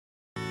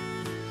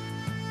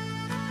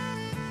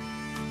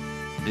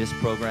This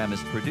program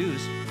is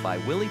produced by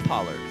Willie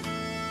Pollard.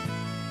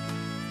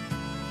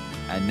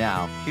 And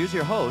now, here's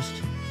your host,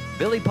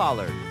 Billy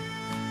Pollard.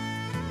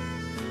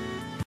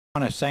 I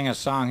want to sing a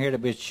song here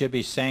that should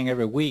be sang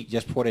every week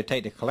just before they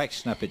take the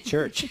collection up at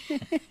church.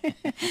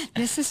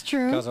 This is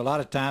true. Because a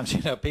lot of times,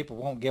 people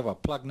won't give a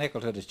plug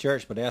nickel to the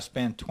church, but they'll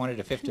spend $20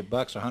 to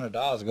 $50 or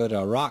 $100 to go to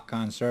a rock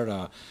concert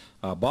or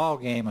a ball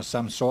game of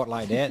some sort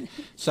like that.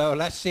 So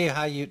let's see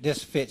how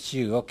this fits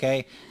you,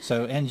 okay?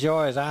 So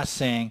enjoy as I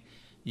sing.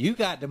 You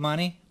got the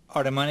money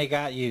or the money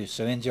got you,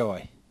 so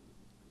enjoy.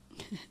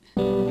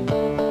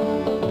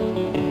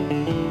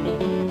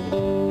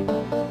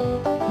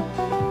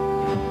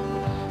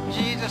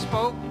 Jesus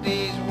spoke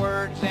these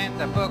words in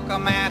the book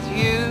of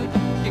Matthew.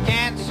 You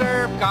can't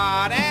serve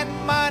God and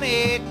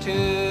money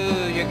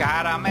too. You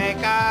gotta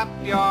make up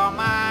your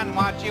mind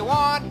what you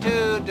want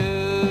to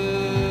do.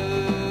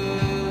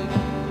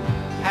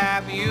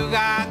 Have you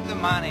got the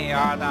money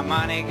or the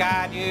money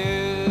got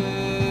you?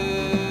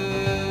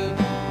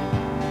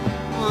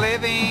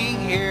 Living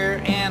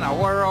here in a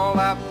world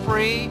of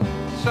free,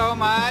 so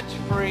much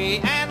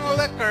free and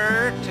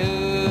liquor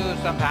too.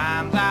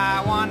 Sometimes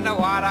I wonder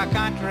what our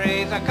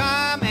countries are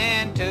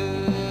coming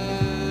to.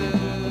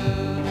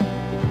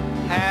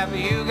 Have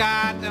you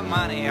got the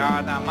money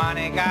or the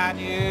money got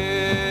you?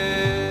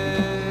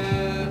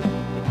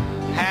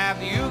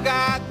 Have you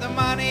got the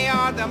money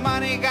or the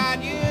money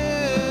got you?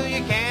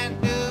 You can't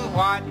do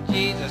what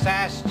Jesus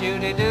asked you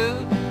to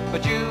do,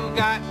 but you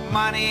got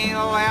money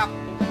left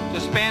to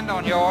spend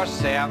on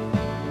yourself.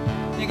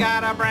 You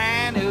got a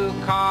brand new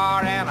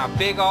car and a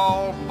big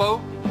old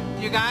boat.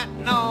 You got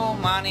no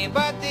money,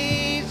 but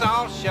these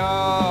all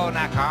show.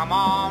 Now come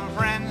on,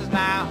 friends,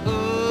 now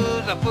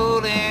who's a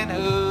fooling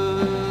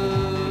who?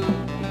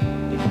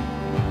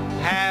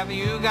 Have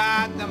you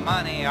got the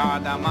money or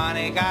the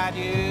money got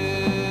you?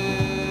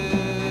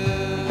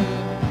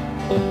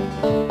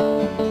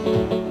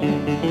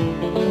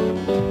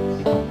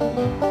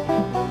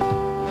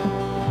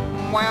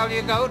 Well,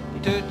 you go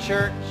to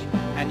church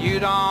and you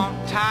don't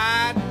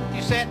tithe.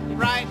 You sit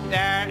right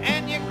there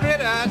and you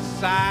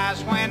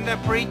criticize when the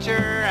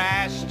preacher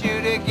asks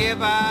you to give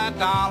 $1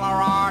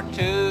 or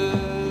 $2.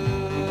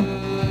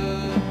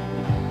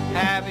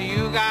 Have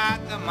you got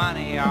the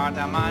money or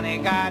the money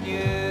got you?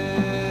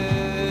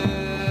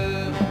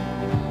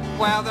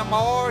 Well, the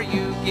more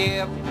you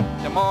give,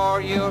 the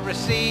more you'll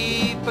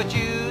receive, but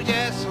you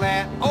just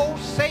let old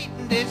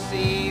Satan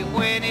deceive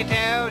when he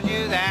tells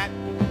you that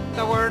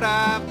the word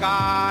of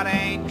God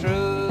ain't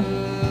true.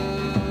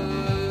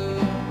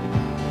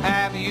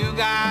 Have you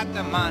got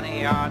the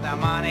money or the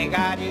money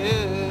got you?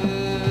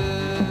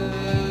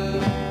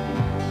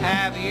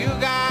 Have you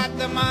got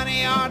the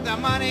money or the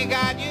money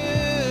got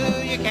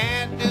you? You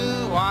can't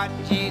do what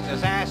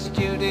Jesus asked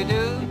you to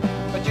do,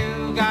 but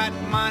you got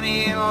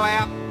money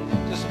left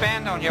to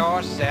spend on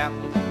yourself.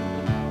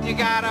 You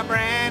got a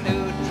brand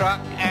new truck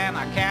and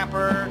a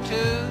camper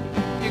too.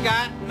 You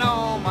got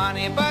no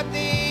money, but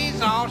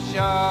these all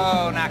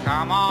show. Now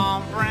come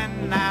on,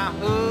 friend, now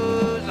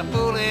who's a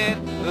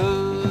fooling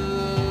who?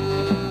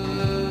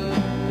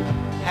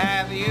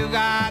 Have you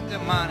got the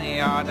money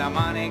or the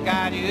money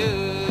got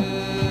you?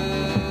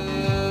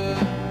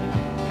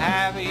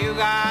 Have you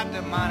got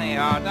the money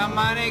or the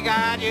money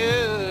got you?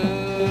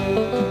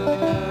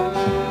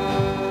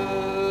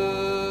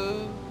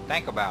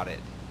 Think about it.